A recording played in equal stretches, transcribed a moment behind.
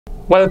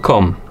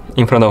Welcome!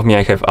 In front of me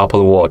I have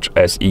Apple Watch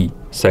SE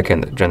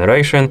 2nd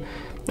generation,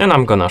 and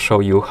I'm gonna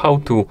show you how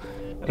to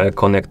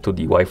connect to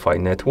the Wi-Fi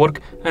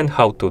network and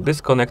how to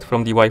disconnect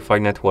from the Wi-Fi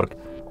network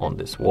on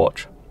this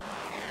watch.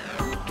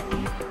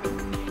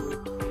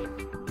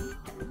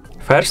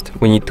 First,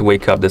 we need to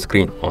wake up the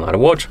screen on our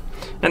watch,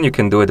 and you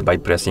can do it by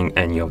pressing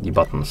any of the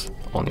buttons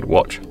on your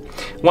watch.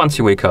 Once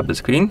you wake up the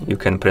screen, you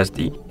can press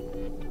the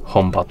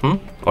home button,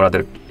 or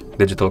rather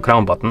digital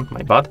crown button,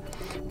 my bad,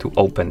 to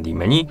open the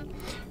menu.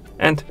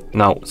 And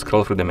now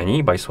scroll through the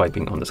menu by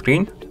swiping on the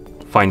screen,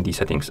 find the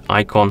settings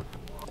icon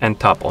and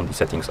tap on the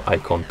settings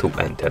icon to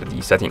enter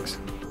the settings.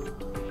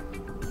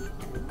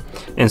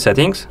 In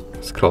settings,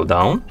 scroll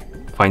down,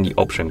 find the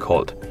option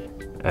called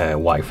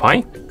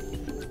Wi-Fi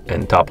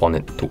and tap on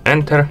it to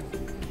enter.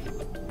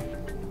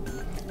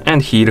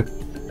 And here,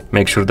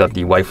 make sure that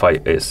the Wi-Fi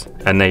is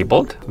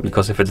enabled,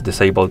 because if it's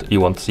disabled,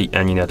 you won't see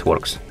any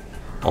networks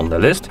on the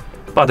list.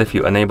 But if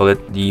you enable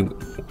it, the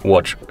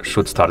watch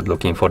should start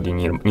looking for the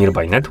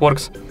nearby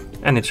networks,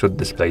 and it should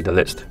display the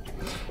list.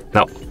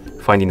 Now,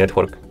 find the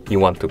network you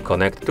want to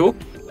connect to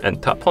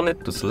and tap on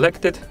it to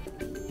select it.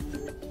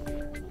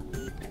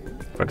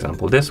 For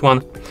example, this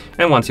one.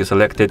 And once you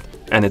select it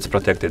and it's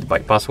protected by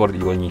password,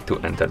 you will need to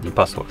enter the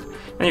password.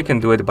 And you can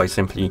do it by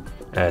simply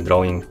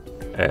drawing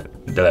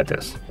the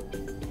letters,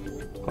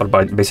 or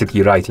by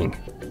basically writing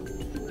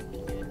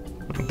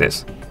like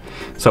this.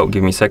 So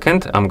give me a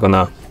second, I'm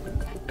gonna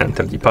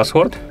enter the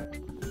password.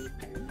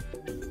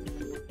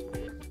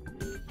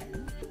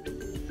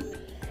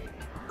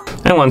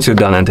 And once you're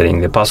done entering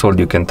the password,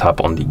 you can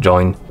tap on the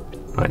join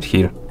right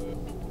here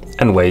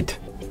and wait.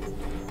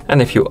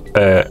 And if you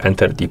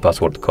enter the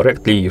password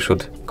correctly, you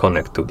should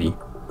connect to the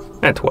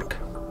network.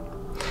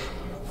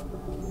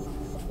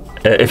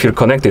 If you're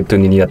connected to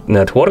the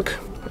network,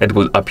 it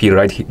will appear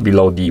right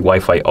below the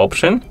Wi-Fi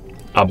option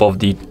above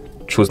the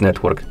choose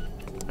network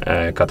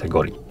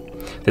category.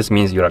 This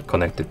means you are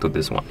connected to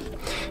this one.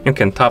 You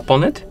can tap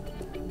on it,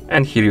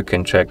 and here you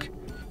can check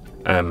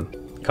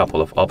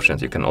couple of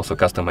options. You can also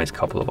customize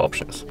couple of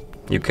options.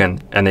 You can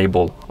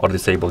enable or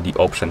disable the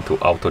option to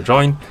auto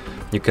join.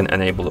 You can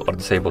enable or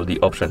disable the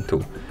option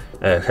to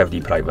have the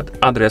private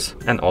address,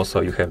 and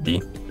also you have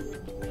the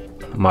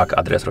MAC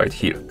address right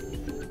here.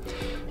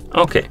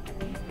 Okay,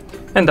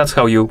 and that's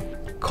how you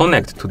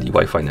connect to the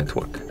Wi-Fi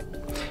network.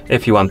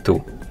 If you want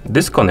to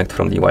disconnect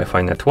from the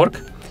Wi-Fi network,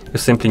 you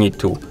simply need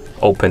to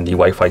open the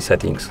Wi-Fi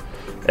settings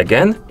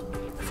again,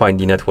 find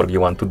the network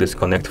you want to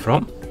disconnect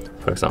from,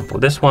 for example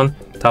this one,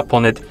 tap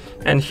on it,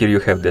 and here you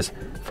have this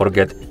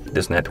forget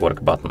this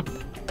network button.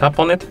 Tap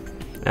on it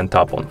and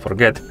tap on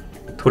forget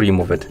to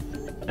remove it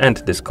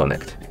and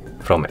disconnect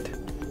from it,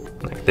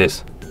 like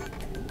this.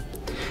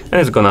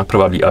 And it's gonna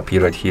probably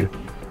appear right here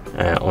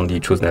on the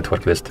choose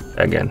network list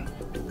again.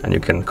 And you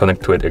can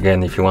connect to it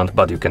again if you want,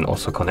 but you can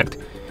also connect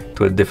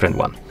to a different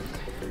one.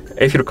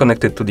 If you're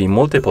connected to the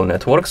multiple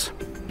networks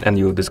and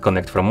you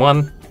disconnect from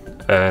one,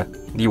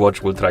 the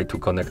watch will try to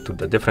connect to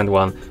the different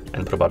one,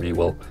 and probably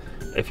will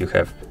if you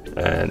have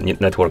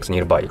networks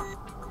nearby.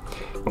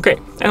 Okay,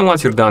 and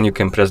once you're done, you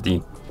can press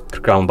the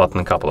crown button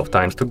a couple of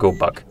times to go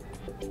back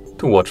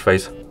to watch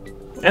face.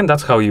 And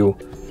that's how you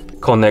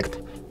connect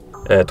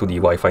to the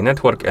Wi-Fi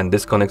network and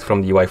disconnect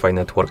from the Wi-Fi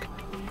network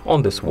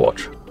on this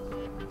watch.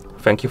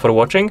 Thank you for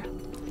watching.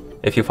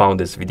 If you found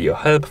this video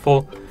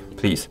helpful,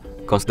 please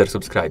consider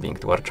subscribing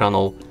to our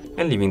channel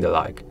and leaving the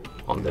like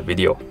on the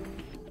video.